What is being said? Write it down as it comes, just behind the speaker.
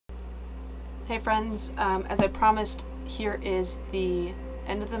Hey friends, as I promised, here is the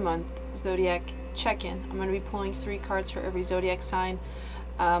end of the month Zodiac check-in. I'm going to be pulling 3 cards for every Zodiac sign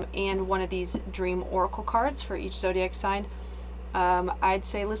and one of these dream oracle cards for each Zodiac sign. I'd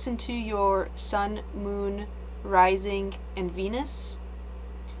say listen to your Sun, Moon, Rising, and Venus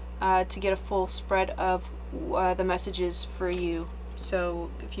to get a full spread of the messages for you.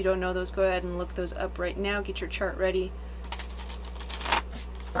 So if you don't know those, go ahead and look those up right now. Get your chart ready.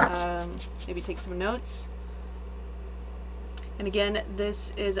 Maybe take some notes. And again,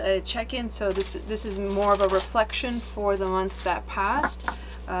 this is a check-in, so this is more of a reflection for the month that passed,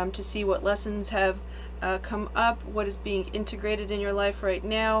 to see what lessons have come up, what is being integrated in your life right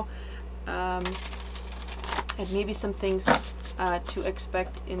now, and maybe some things to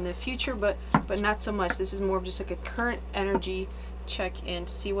expect in the future, but not so much. This is more of just like a current energy check-in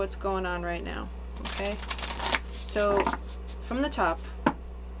to see what's going on right now. Okay, so from the top,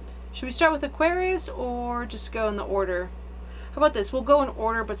 should we start with Aquarius or just go in the order? How about this? We'll go in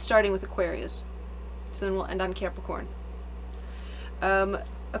order, but starting with Aquarius. So then we'll end on Capricorn.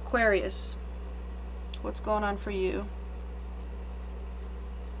 Aquarius, what's going on for you?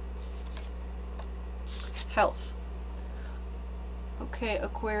 Health. Okay,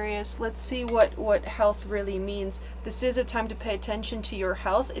 Aquarius, let's see what health really means. This is a time to pay attention to your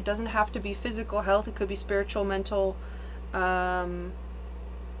health. It doesn't have to be physical health. It could be spiritual, mental,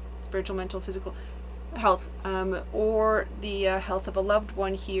 physical health, or the health of a loved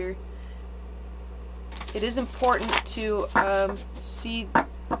one here. It is important to see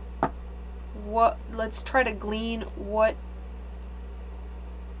what, let's try to glean what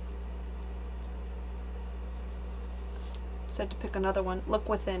said to pick another one. Look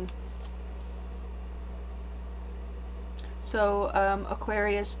within. So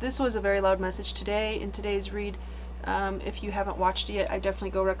Aquarius, this was a very loud message today in today's read. If you haven't watched it yet, I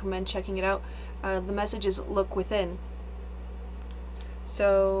definitely go recommend checking it out. The message is look within.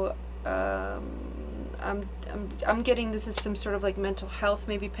 So I'm getting this is some sort of like mental health.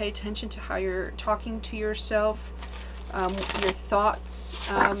 Maybe pay attention to how you're talking to yourself, your thoughts,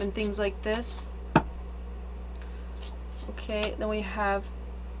 and things like this. Okay, then we have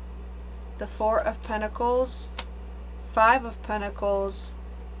the 4 of Pentacles, 5 of Pentacles,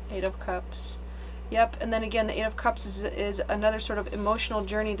 8 of Cups. Yep, and then again, the 8 of Cups is another sort of emotional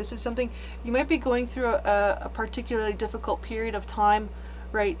journey. This is something you might be going through a particularly difficult period of time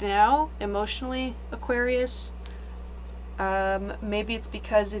right now, emotionally, Aquarius. Maybe it's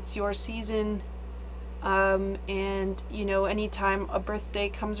because it's your season, and you know, anytime a birthday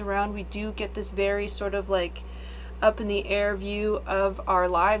comes around, we do get this very sort of like up in the air view of our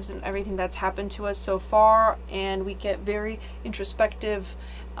lives and everything that's happened to us so far, and we get very introspective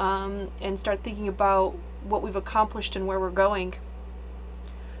and start thinking about what we've accomplished and where we're going.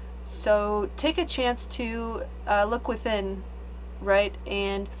 So take a chance to look within, right,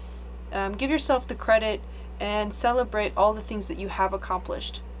 and give yourself the credit and celebrate all the things that you have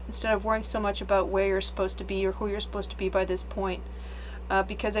accomplished instead of worrying so much about where you're supposed to be or who you're supposed to be by this point,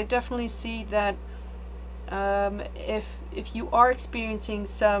 because I definitely see that if you are experiencing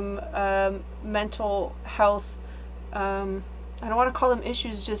some mental health, I don't want to call them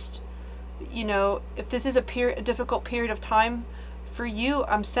issues, just, you know, if this is a difficult period of time for you,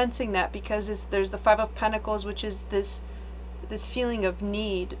 I'm sensing that because there's the 5 of Pentacles, which is this feeling of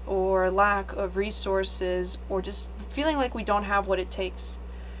need or lack of resources, or just feeling like we don't have what it takes.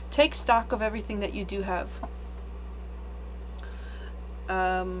 Take stock of everything that you do have.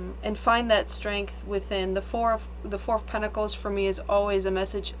 And find that strength within. The 4 of Pentacles for me is always a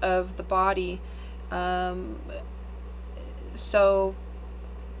message of the body. So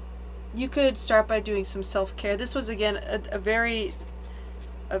you could start by doing some self-care. This was again a very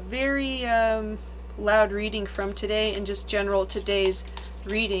loud reading from today, and just general today's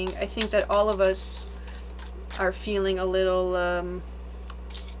reading. I think that all of us are feeling a little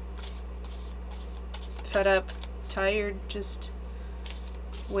fed up, tired, just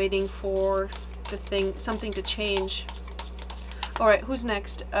waiting for something to change. All right, who's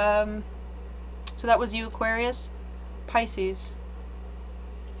next? So that was you, Aquarius. Pisces.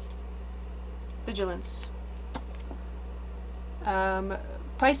 Vigilance.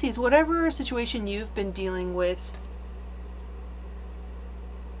 Pisces, whatever situation you've been dealing with,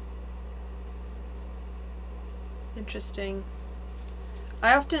 interesting.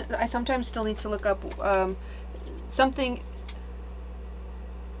 I sometimes still need to look up something.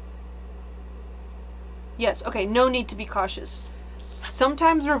 Yes, okay, no need to be cautious.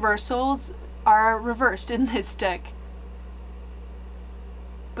 Sometimes reversals are reversed in this deck.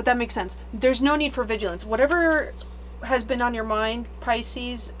 But that makes sense. There's no need for vigilance. Whatever has been on your mind,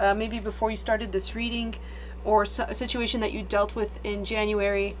 Pisces, maybe before you started this reading, or a situation that you dealt with in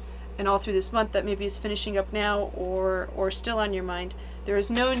January and all through this month that maybe is finishing up now, or still on your mind, there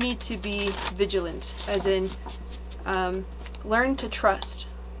is no need to be vigilant, as in learn to trust.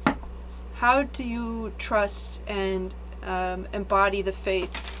 How do you trust and embody the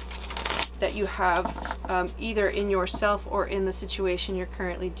faith that you have either in yourself or in the situation you're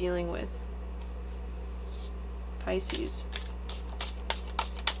currently dealing with? Pisces.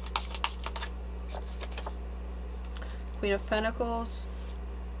 Queen of Pentacles,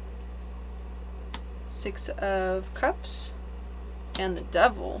 Six of Cups, and the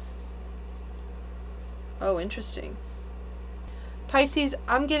Devil. Oh, interesting. Pisces,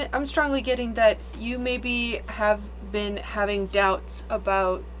 I'm strongly getting that you maybe have been having doubts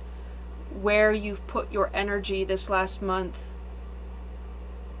about where you've put your energy this last month.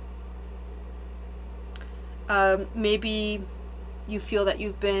 Maybe you feel that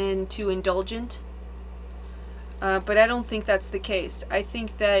you've been too indulgent, but I don't think that's the case. I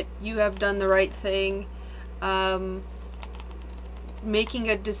think that you have done the right thing, making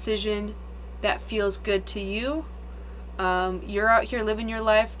a decision that feels good to you. You're out here living your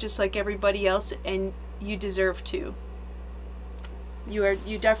life just like everybody else, and you deserve to.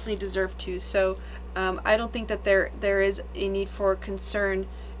 You definitely deserve to. So I don't think that there is a need for concern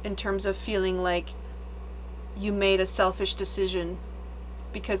in terms of feeling like you made a selfish decision,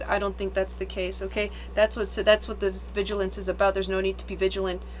 because I don't think that's the case. Okay, that's what the vigilance is about. There's no need to be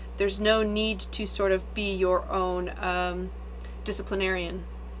vigilant. There's no need to sort of be your own disciplinarian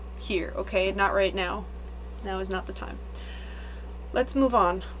here. Okay, not right now. Now is not the time. Let's move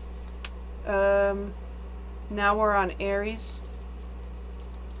on. Now we're on Aries.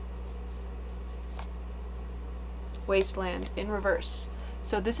 Wasteland in reverse.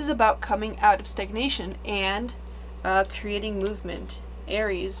 So this is about coming out of stagnation and creating movement.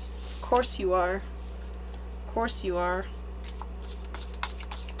 Aries, of course you are. Of course you are.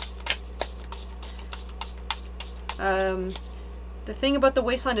 The thing about the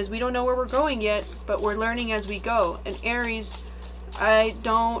wasteland is we don't know where we're going yet, but we're learning as we go. And Aries, I'm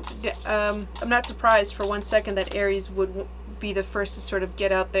not surprised for 1 second that Aries would be the first to sort of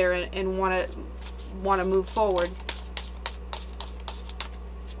get out there and want to move forward.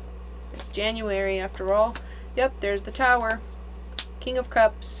 It's January after all. Yep, there's the Tower, King of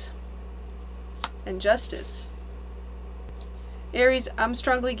Cups, and Justice. Aries, I'm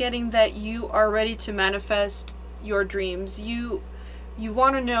strongly getting that you are ready to manifest your dreams. You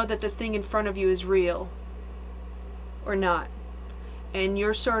want to know that the thing in front of you is real or not. And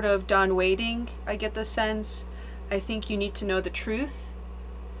you're sort of done waiting, I get the sense. I think you need to know the truth.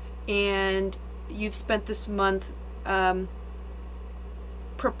 And you've spent this month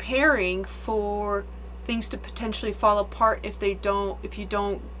preparing for things to potentially fall apart if you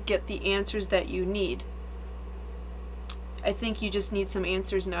don't get the answers that you need. I think you just need some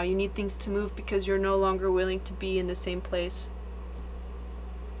answers now. You need things to move because you're no longer willing to be in the same place.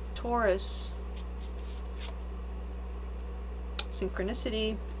 Taurus.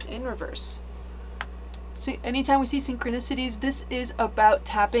 Synchronicity in reverse. See, anytime we see synchronicities, this is about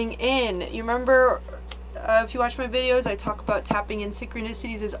tapping in. You remember, if you watch my videos, I talk about tapping in.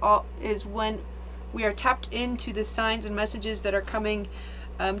 Synchronicities is when we are tapped into the signs and messages that are coming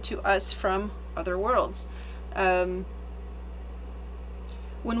to us from other worlds.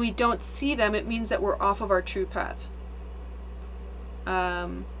 When we don't see them, it means that we're off of our true path.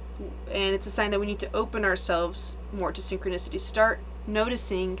 And it's a sign that we need to open ourselves more to synchronicity. Start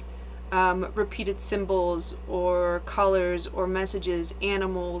noticing repeated symbols or colors or messages,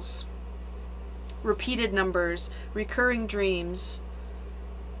 animals, repeated numbers, recurring dreams.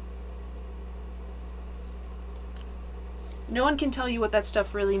 No one can tell you what that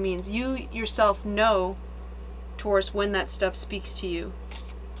stuff really means. You yourself know, Taurus, when that stuff speaks to you.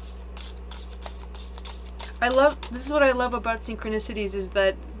 This is what I love about synchronicities, is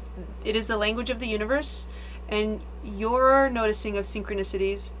that it is the language of the universe, and your noticing of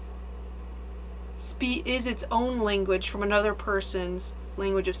synchronicities is its own language from another person's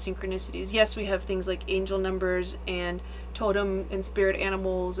language of synchronicities. Yes, we have things like angel numbers and totem and spirit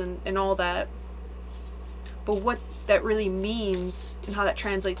animals and all that, but what that really means and how that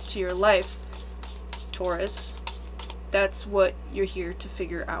translates to your life, Taurus, that's what you're here to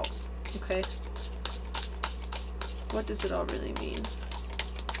figure out. Okay? What does it all really mean?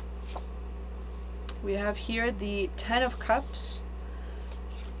 We have here the Ten of Cups,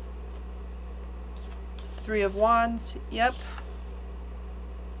 Three of Wands, yep,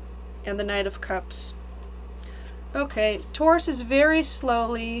 and the Knight of Cups. Okay, Taurus is very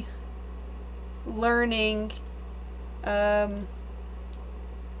slowly learning I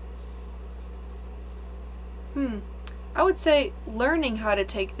would say learning how to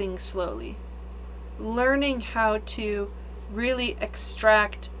take things slowly. Learning how to really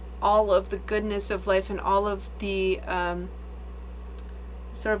extract all of the goodness of life and all of the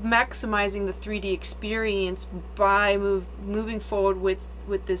sort of maximizing the 3D experience by moving forward with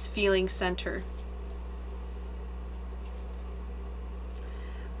this feeling center.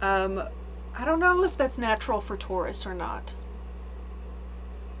 I don't know if that's natural for Taurus or not.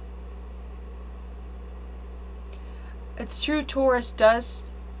 It's true, Taurus does,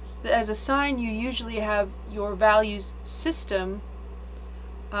 as a sign, you usually have your values system,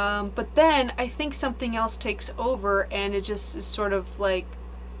 but then I think something else takes over and it just is sort of like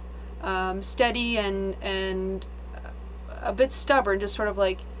steady and a bit stubborn, just sort of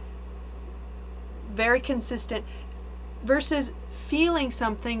like very consistent, versus feeling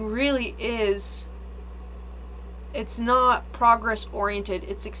something really is, it's not progress oriented,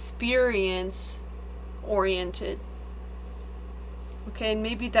 it's experience oriented. Okay, and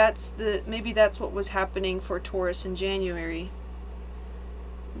maybe that's what was happening for Taurus in January.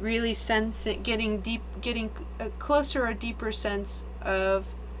 Really sensing, getting a closer or deeper sense of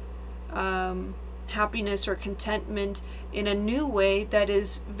happiness or contentment in a new way that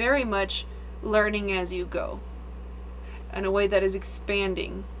is very much learning as you go, in a way that is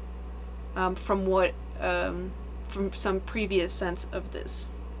expanding from some previous sense of this.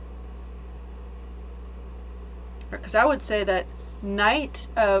 Because I would say that Knight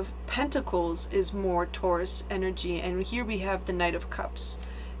of Pentacles is more Taurus energy, and here we have the Knight of Cups.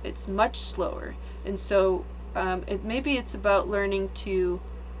 It's much slower, and so maybe it's about learning to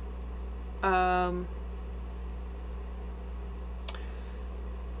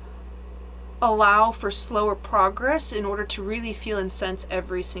allow for slower progress in order to really feel and sense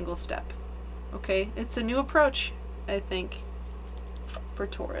every single step. Okay, it's a new approach, I think, for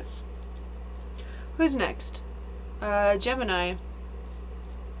Taurus. Who's next? Gemini.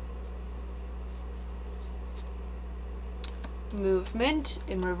 Movement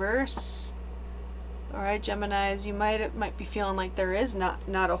in reverse. Alright, Geminis, you might be feeling like there is not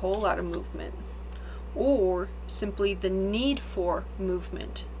a whole lot of movement, or simply the need for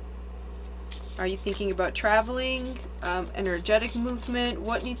movement. Are you thinking about traveling, energetic movement?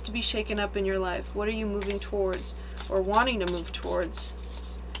 What needs to be shaken up in your life? What are you moving towards or wanting to move towards?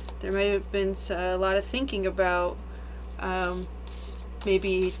 There may have been a lot of thinking about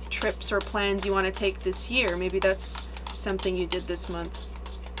maybe trips or plans you want to take this year. Maybe that's something you did this month.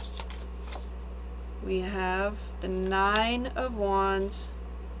 We have the Nine of Wands,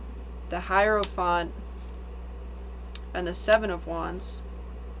 the Hierophant, and the Seven of Wands.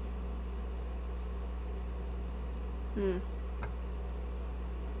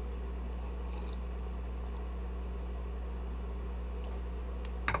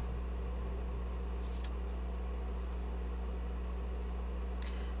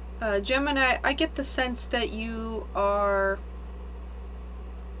 Gemini, I get the sense that you are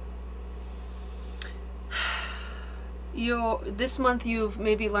this month you've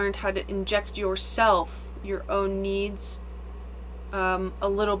maybe learned how to inject yourself, your own needs, a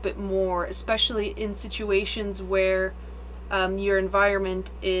little bit more, especially in situations where your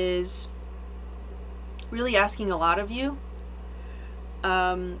environment is really asking a lot of you.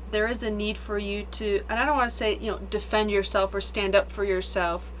 There is a need for you to, and I don't want to say, defend yourself or stand up for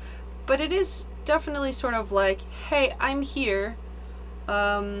yourself, but it is definitely sort of like, hey, I'm here.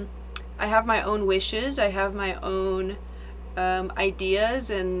 I have my own wishes. I have my own ideas,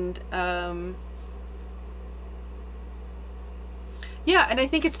 and yeah, and I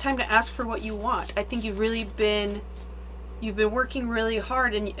think it's time to ask for what you want. I think you've been working really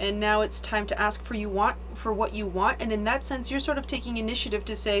hard, and now it's time to ask for what you want. And in that sense, you're sort of taking initiative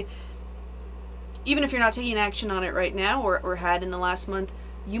to say, even if you're not taking action on it right now, or had in the last month,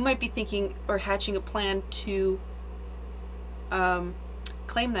 you might be thinking or hatching a plan to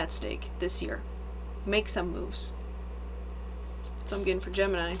claim that stake this year. Make some moves. So I'm getting for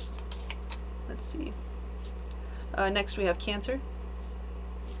Gemini. Let's see. Next we have Cancer.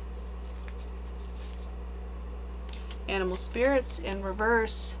 Animal Spirits in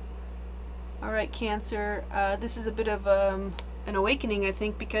reverse. Alright, Cancer. This is a bit of an awakening, I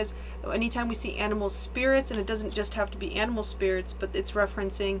think, because anytime we see animal spirits, and it doesn't just have to be animal spirits, but it's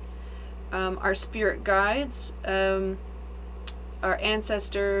referencing our spirit guides, our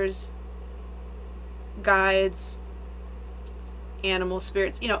ancestors, guides, animal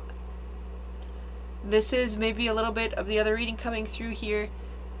spirits. This is maybe a little bit of the other reading coming through here.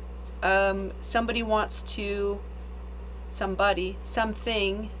 Somebody wants to,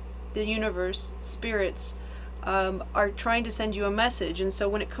 something, the universe, spirits, are trying to send you a message. And so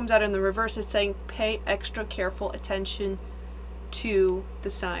when it comes out in the reverse, it's saying pay extra careful attention to the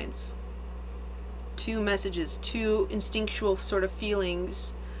signs, to messages, to instinctual sort of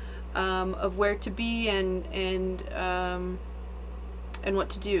feelings of where to be and what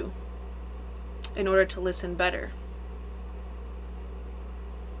to do in order to listen better.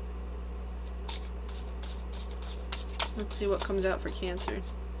 Let's see what comes out for Cancer.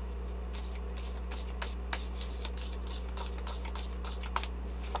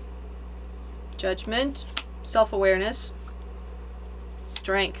 Judgment, self-awareness,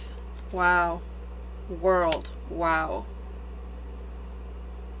 strength, wow, world, wow.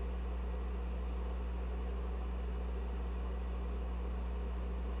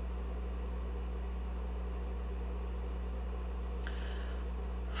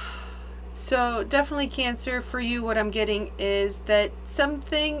 So definitely Cancer, for you, what I'm getting is that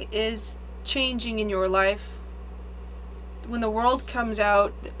something is changing in your life. When the world comes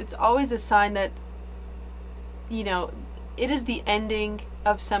out, it's always a sign that, you know, it is the ending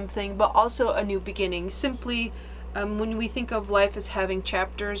of something, but also a new beginning. Simply, when we think of life as having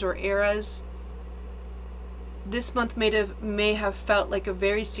chapters or eras, this month may have felt like a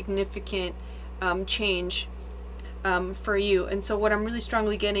very significant change for you. And so what I'm really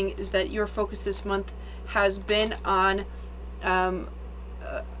strongly getting is that your focus this month has been on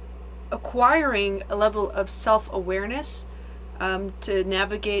acquiring a level of self-awareness to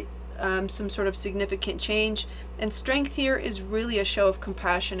navigate some sort of significant change. And strength here is really a show of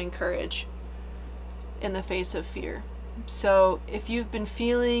compassion and courage in the face of fear. So if you've been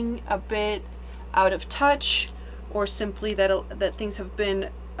feeling a bit out of touch, or simply that things have been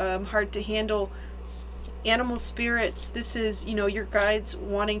hard to handle, animal spirits, this is, you know, your guides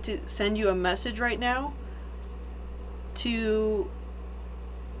wanting to send you a message right now to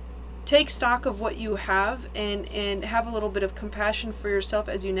take stock of what you have and have a little bit of compassion for yourself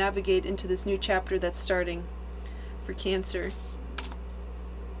as you navigate into this new chapter that's starting for Cancer.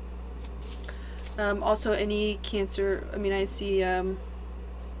 Also, any Cancer, I mean, I see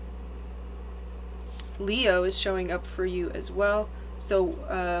Leo is showing up for you as well.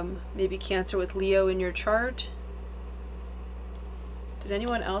 So maybe Cancer with Leo in your chart. Did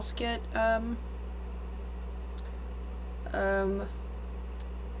anyone else get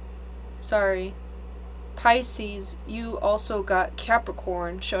sorry, Pisces, you also got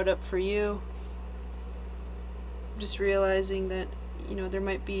Capricorn showed up for you. Just realizing that, you know, there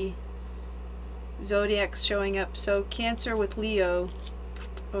might be Zodiacs showing up. So Cancer with Leo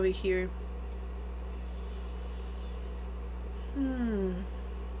over here.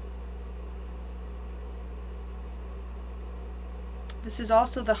 This is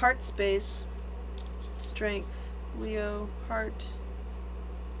also the heart space. Strength, Leo, heart.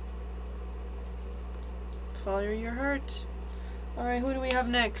 Follow your heart. Alright, who do we have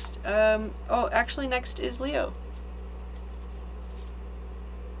next? Oh, actually next is Leo.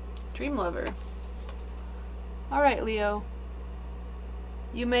 Dream lover. Alright, Leo.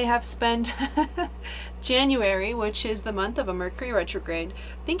 You may have spent January, which is the month of a Mercury retrograde,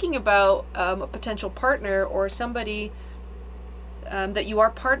 thinking about a potential partner or somebody that you are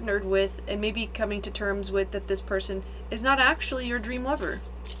partnered with, and maybe coming to terms with that this person is not actually your dream lover.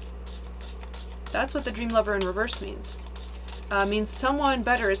 That's what the dream lover in reverse means. Means someone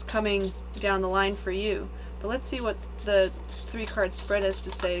better is coming down the line for you. But let's see what the 3-card spread has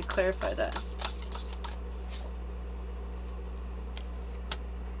to say to clarify that.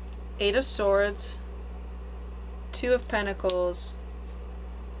 8 of Swords, 2 of Pentacles,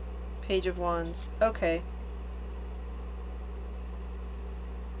 Page of Wands. Okay.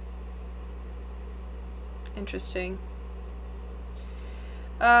 Interesting.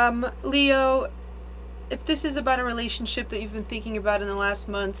 Leo, if this is about a relationship that you've been thinking about in the last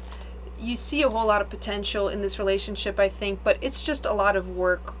month, you see a whole lot of potential in this relationship, I think, but it's just a lot of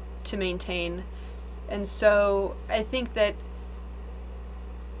work to maintain. And so I think that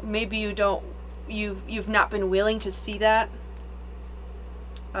maybe you've not been willing to see that.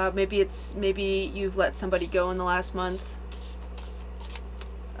 Maybe you've let somebody go in the last month.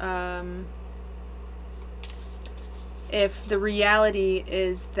 If the reality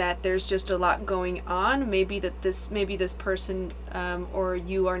is that there's just a lot going on, maybe this person or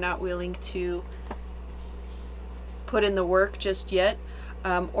you are not willing to put in the work just yet,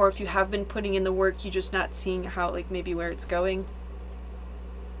 or if you have been putting in the work, you're just not seeing how, like, maybe where it's going.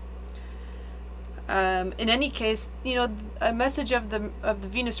 In any case, you know, a message of the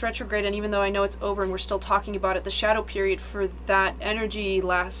Venus retrograde, and even though I know it's over and we're still talking about it, the shadow period for that energy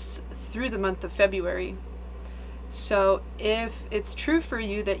lasts through the month of February. So if it's true for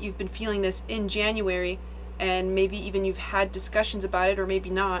you that you've been feeling this in January and maybe even you've had discussions about it, or maybe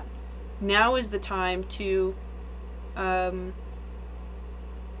not. Now is the time to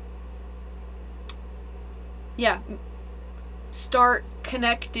start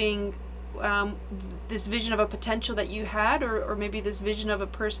connecting this vision of a potential that you had, or maybe this vision of a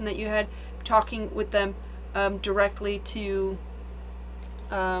person that you had, talking with them directly to,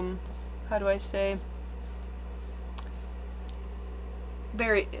 how do I say,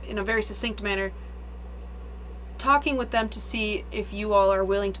 in a very succinct manner, talking with them to see if you all are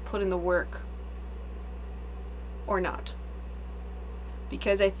willing to put in the work or not.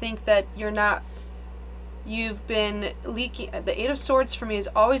 Because I think that you've been leaking. The Eight of Swords for me is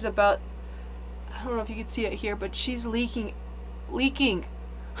always about, I don't know if you can see it here, but she's leaking. I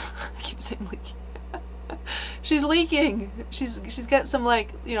keep saying leaking. She's leaking. She's got some,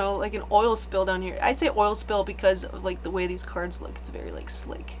 like, you know, like an oil spill down here. I'd say oil spill because of, like, the way these cards look. It's very, like,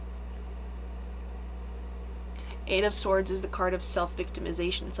 slick. Eight of Swords is the card of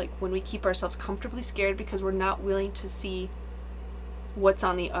self-victimization. It's like when we keep ourselves comfortably scared because we're not willing to see what's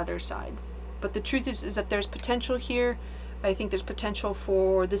on the other side. But the truth is that there's potential here. I think there's potential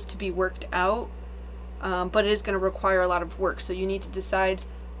for this to be worked out, but it is going to require a lot of work. So you need to decide,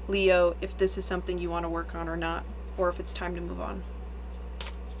 Leo, if this is something you want to work on or not, or if it's time to move on.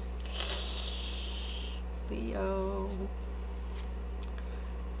 Leo.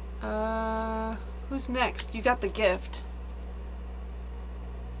 Who's next? You got the Gift.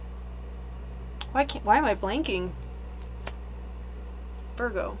 Why am I blanking?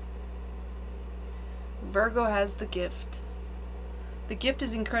 Virgo. Virgo has the Gift. The Gift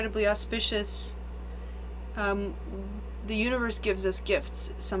is incredibly auspicious. The universe gives us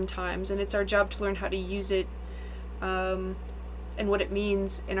gifts sometimes, and it's our job to learn how to use it, and what it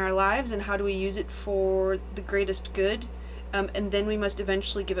means in our lives, and how do we use it for the greatest good, and then we must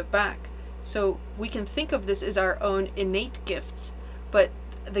eventually give it back. So we can think of this as our own innate gifts, but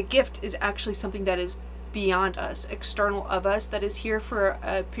the gift is actually something that is beyond us, external of us, that is here for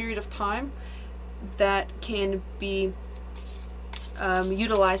a period of time, that can be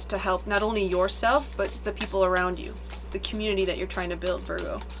utilized to help not only yourself, but the people around you, the community that you're trying to build,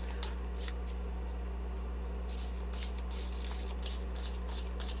 Virgo.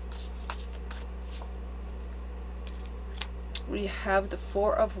 We have the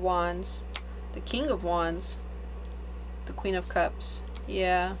Four of Wands, the King of Wands, the Queen of Cups.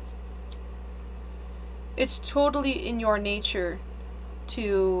 Yeah. It's totally in your nature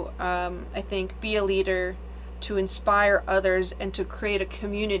to, I think, be a leader, to inspire others, and to create a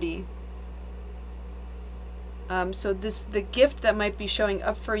community. So the gift that might be showing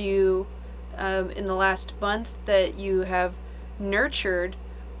up for you in the last month, that you have nurtured,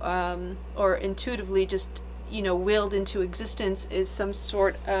 or intuitively just, you know, willed into existence, is some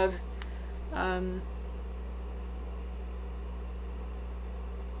sort of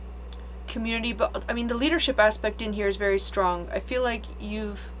community. But I mean, the leadership aspect in here is very strong. I feel like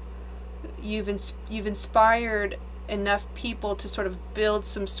you've inspired enough people to sort of build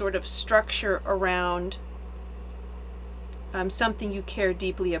some sort of structure around something you care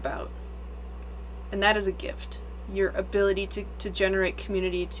deeply about, and that is a gift. Your ability to generate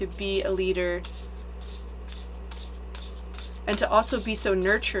community, to be a leader, and to also be so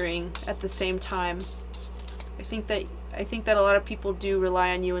nurturing at the same time. I think that a lot of people do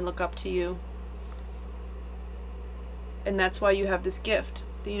rely on you and look up to you, and that's why you have this gift.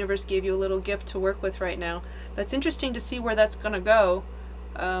 The universe gave you a little gift to work with right now. That's interesting to see where that's gonna go,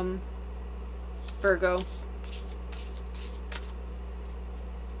 Virgo.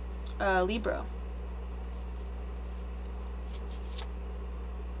 Libra.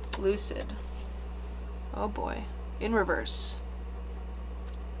 Lucid. Oh boy. In reverse.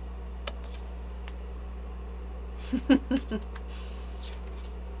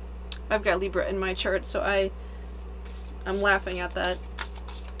 I've got Libra in my chart, so I'm laughing at that.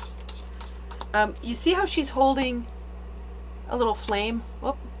 You see how she's holding a little flame?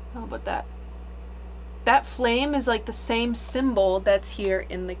 Whoop, how about that? That flame is like the same symbol that's here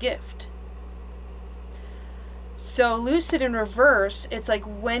in the gift. So Lucid in reverse, it's like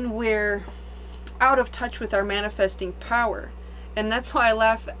when we're out of touch with our manifesting power. And that's why I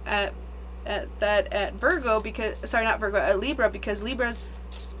laugh at Virgo, because, sorry, not Virgo, at Libra, because Libras,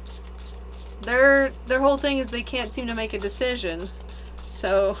 their whole thing is they can't seem to make a decision.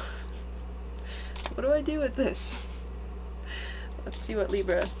 So what do I do with this? Let's see what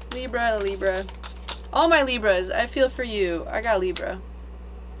Libra. All my Libras, I feel for you. I got Libra.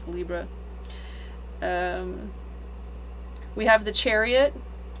 We have the Chariot.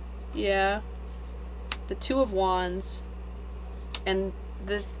 Yeah. The Two of Wands. And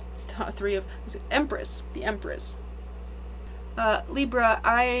Three of Empress, the Empress. Libra,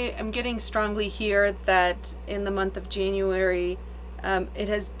 I am getting strongly here that in the month of January, it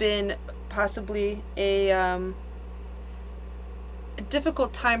has been possibly a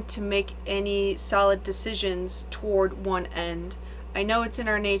difficult time to make any solid decisions toward one end. I know it's in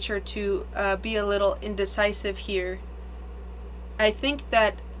our nature to be a little indecisive here. I think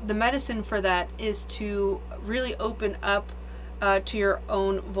that the medicine for that is to really open up to your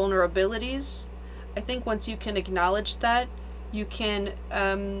own vulnerabilities. I think once you can acknowledge that, you can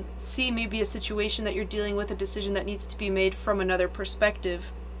see maybe a situation that you're dealing with, a decision that needs to be made from another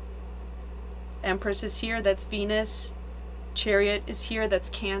perspective. Empress is here, that's Venus. Chariot is here, that's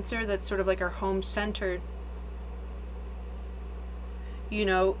Cancer, that's sort of like our home-centered. You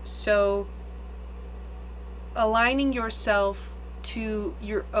know, so aligning yourself to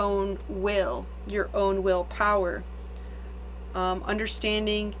your own willpower,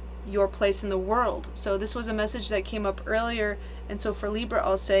 understanding your place in the world. So this was a message that came up earlier, and so for Libra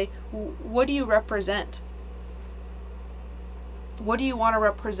I'll say, what do you represent? What do you want to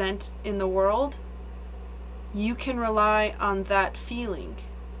represent in the world? You can rely on that feeling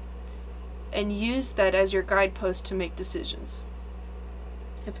and use that as your guidepost to make decisions.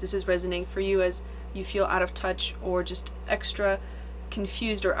 If this is resonating for you as you feel out of touch or just extra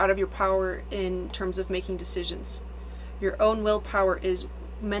confused or out of your power in terms of making decisions. Your own willpower is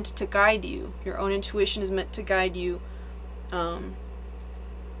meant to guide you. Your own intuition is meant to guide you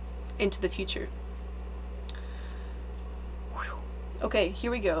into the future. Whew. Okay,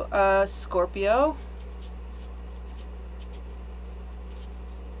 here we go. Scorpio.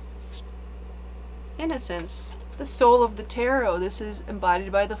 Innocence. The soul of the tarot. This is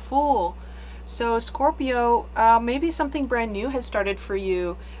embodied by the Fool. So Scorpio, maybe something brand new has started for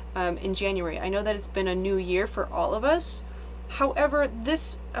you in January. I know that it's been a new year for all of us. However,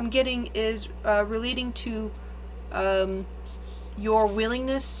 this I'm getting is relating to your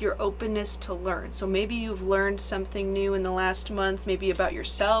willingness, your openness to learn. So maybe you've learned something new in the last month, maybe about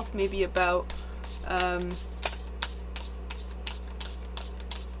yourself, maybe about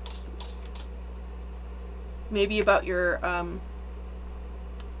your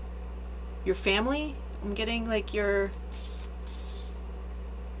family. I'm getting like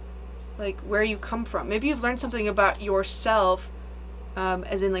where you come from. Maybe you've learned something about yourself,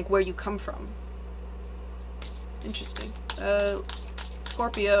 as in like where you come from. Interesting.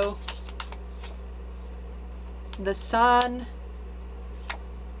 Scorpio. The Sun.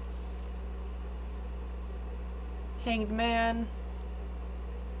 Hanged Man.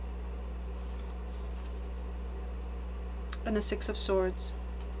 And the Six of Swords.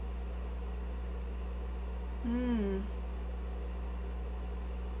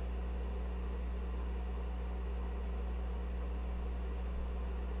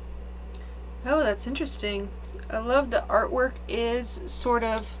 Oh, that's interesting. I love the artwork is sort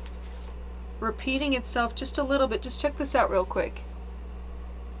of repeating itself just a little bit. Just check this out real quick.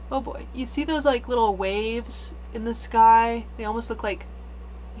 Oh boy, you see those like little waves in the sky? They almost look like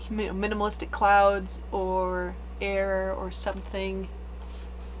minimalistic clouds or air or something.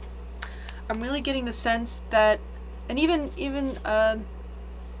 I'm really getting the sense that, and even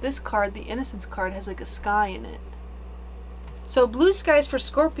this card, the Innocence card, has like a sky in it. So blue skies for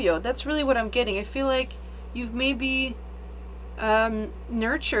Scorpio, that's really what I'm getting. I feel like you've maybe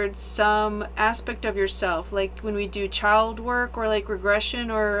nurtured some aspect of yourself, like when we do child work or like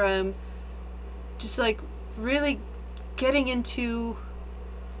regression or just like really getting into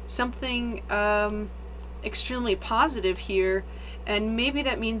something extremely positive here. And maybe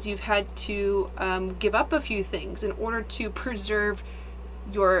that means you've had to give up a few things in order to preserve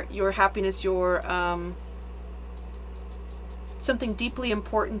your happiness, your something deeply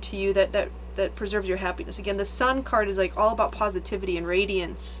important to you that preserves your happiness. Again, the Sun card is like all about positivity and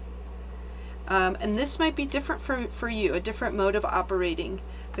radiance. And this might be different for you, a different mode of operating,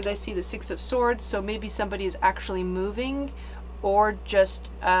 because I see the Six of Swords, so maybe somebody is actually moving or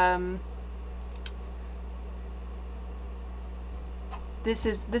just this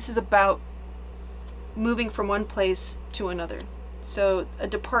is about moving from one place to another. So a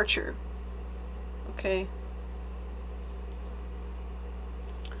departure. Okay.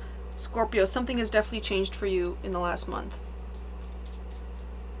 Scorpio, something has definitely changed for you in the last month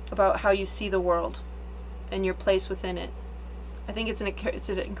about how you see the world and your place within it. I think it's an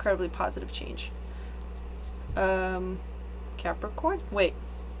incredibly positive change. Capricorn? Wait.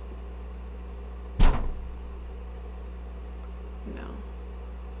 No.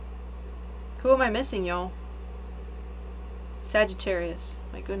 Who am I missing, y'all? Sagittarius.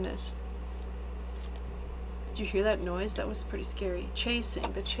 My goodness. Did you hear that noise? That was pretty scary.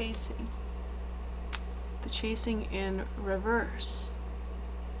 Chasing, the chasing. The chasing in reverse.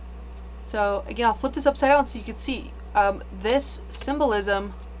 So again, I'll flip this upside down so you can see. This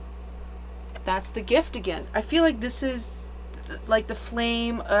symbolism, that's the gift again. I feel like this is like the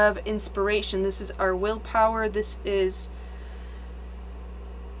flame of inspiration. This is our willpower. This is...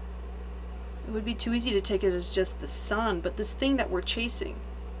 It would be too easy to take it as just the sun, but this thing that we're chasing.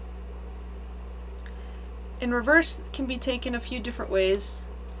 In reverse can be taken a few different ways.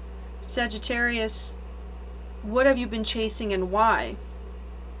 Sagittarius, what have you been chasing and why?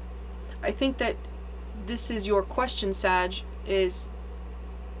 I think that this is your question, Sag, is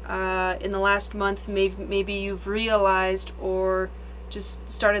in the last month maybe you've realized or just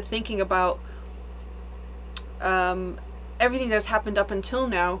started thinking about everything that's happened up until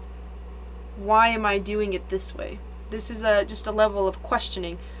now. Why am I doing it this way? This is just a level of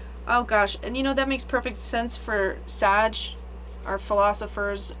questioning. Oh gosh, and you know, that makes perfect sense for Sag, our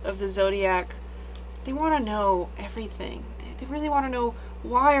philosophers of the Zodiac. They want to know everything. They really want to know,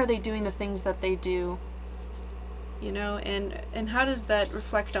 why are they doing the things that they do? You know, and how does that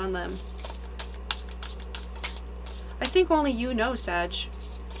reflect on them? I think only you know, Sag.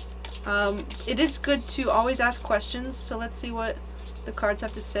 It is good to always ask questions, so let's see what the cards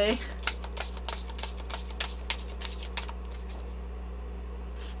have to say.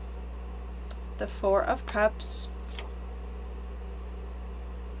 The Four of Cups,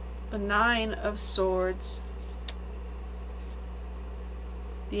 the Nine of Swords,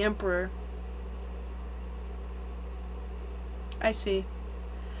 the Emperor. I see.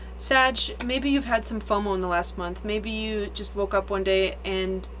 Sag, maybe you've had some FOMO in the last month. Maybe you just woke up one day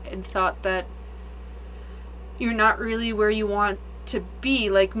and thought that you're not really where you want to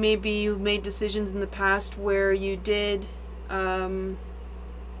be. Like maybe you made decisions in the past where you did,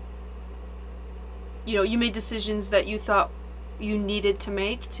 you know, you made decisions that you thought you needed to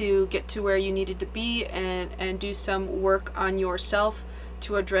make to get to where you needed to be, and do some work on yourself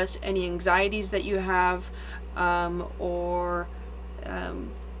to address any anxieties that you have, or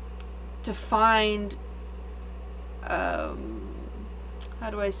to find, how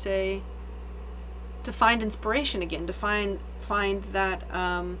do I say, to find inspiration again, to find that,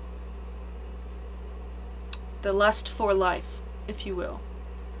 the lust for life, if you will.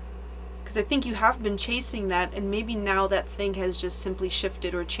 Because I think you have been chasing that, and maybe now that thing has just simply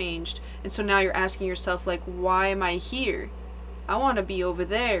shifted or changed. And so now you're asking yourself, like, why am I here? I want to be over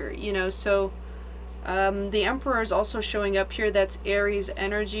there, you know. So the Emperor is also showing up here. That's Aries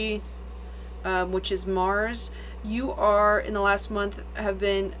energy, which is Mars. You are, in the last month, have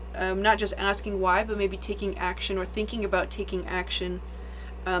been not just asking why, but maybe taking action or thinking about taking action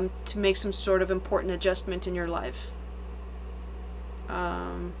to make some sort of important adjustment in your life.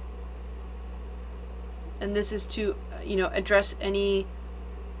 And this is to, you know, address any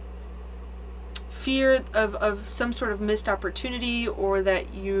fear of some sort of missed opportunity, or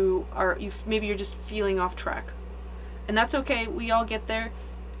that maybe you're just feeling off track. And that's okay. We all get there,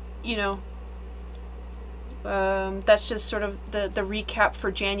 you know. That's just sort of the recap for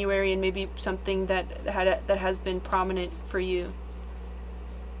January, and maybe something that has been prominent for you.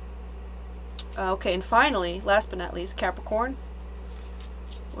 Okay, and finally, last but not least, Capricorn.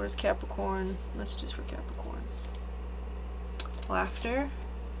 What is Capricorn? Messages for Capricorn. Laughter.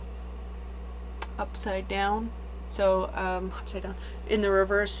 Upside down. So, upside down. In the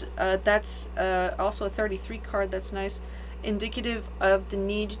reverse, that's also a 33 card. That's nice. Indicative of the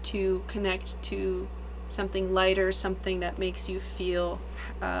need to connect to something lighter, something that makes you feel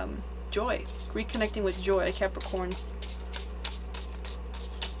joy. Reconnecting with joy, Capricorn.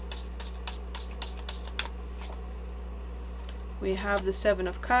 We have the Seven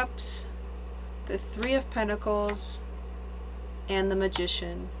of Cups, the Three of Pentacles, and the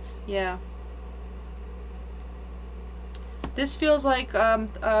Magician. Yeah. This feels like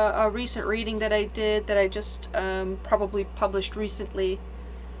a recent reading that I did, that I just probably published recently.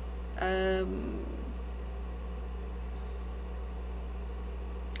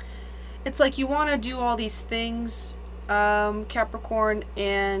 It's like you want to do all these things, Capricorn,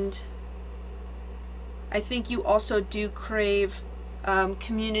 and I think you also do crave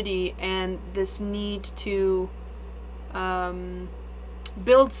community and this need to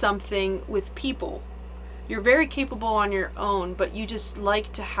build something with people. You're very capable on your own, but you just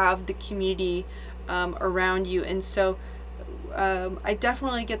like to have the community around you. And so I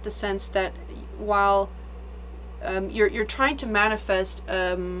definitely get the sense that while you're trying to manifest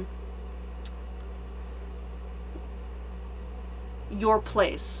your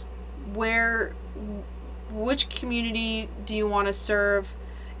place, which community do you want to serve,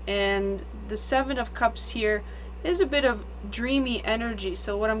 And the Seven of Cups here is a bit of dreamy energy.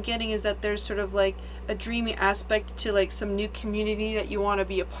 So what I'm getting is that there's sort of like a dreamy aspect to like some new community that you want to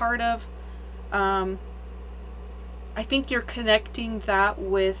be a part of. I think you're connecting that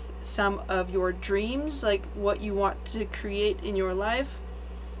with some of your dreams, like what you want to create in your life.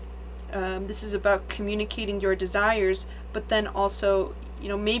 This is about communicating your desires, but then also, you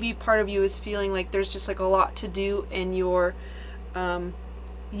know, maybe part of you is feeling like there's just like a lot to do, and you're,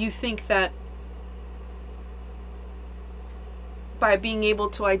 you think that by being able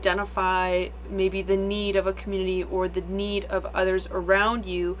to identify maybe the need of a community or the need of others around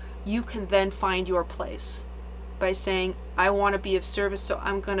you, you can then find your place by saying, I want to be of service, so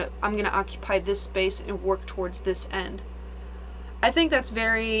I'm gonna occupy this space and work towards this end. I think that's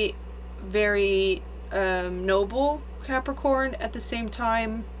very, very noble, Capricorn. At the same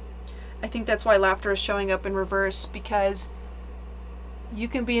time, I think that's why laughter is showing up in reverse, because you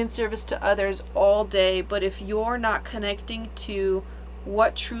can be in service to others all day, but if you're not connecting to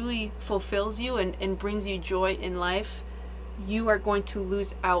what truly fulfills you and brings you joy in life, you are going to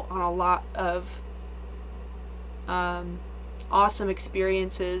lose out on a lot of awesome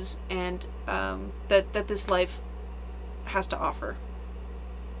experiences and that this life has to offer.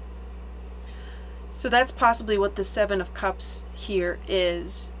 So that's possibly what the Seven of Cups here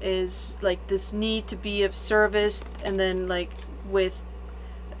is like this need to be of service, and then like with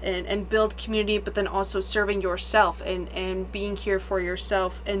and build community, but then also serving yourself and being here for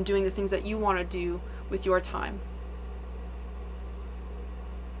yourself and doing the things that you want to do with your time.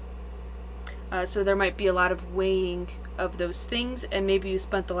 So there might be a lot of weighing of those things, and maybe you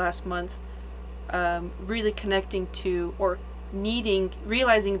spent the last month really connecting to, or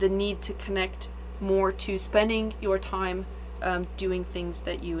realizing the need to connect more to spending your time doing things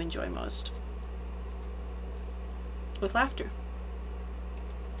that you enjoy most. With laughter.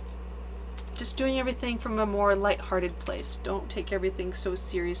 Just doing everything from a more lighthearted place. Don't take everything so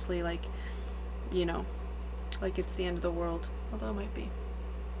seriously, like, you know, like it's the end of the world. Although it might be.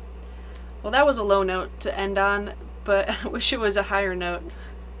 Well, that was a low note to end on, but I wish it was a higher note.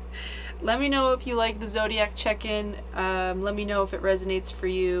 Let me know if you like the Zodiac check-in. Let me know if it resonates for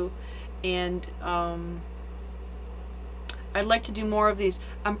you. And I'd like to do more of these.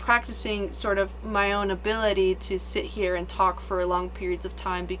 I'm practicing sort of my own ability to sit here and talk for long periods of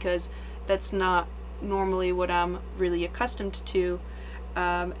time, because that's not normally what I'm really accustomed to.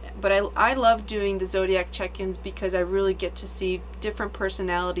 But I love doing the Zodiac check-ins because I really get to see different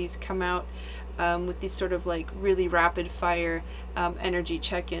personalities come out with these sort of like really rapid fire energy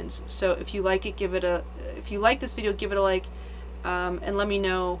check-ins. So if you like it, if you like this video, give it a like, and let me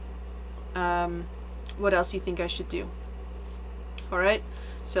know what else you think I should do. Alright,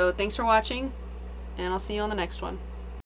 so thanks for watching, and I'll see you on the next one.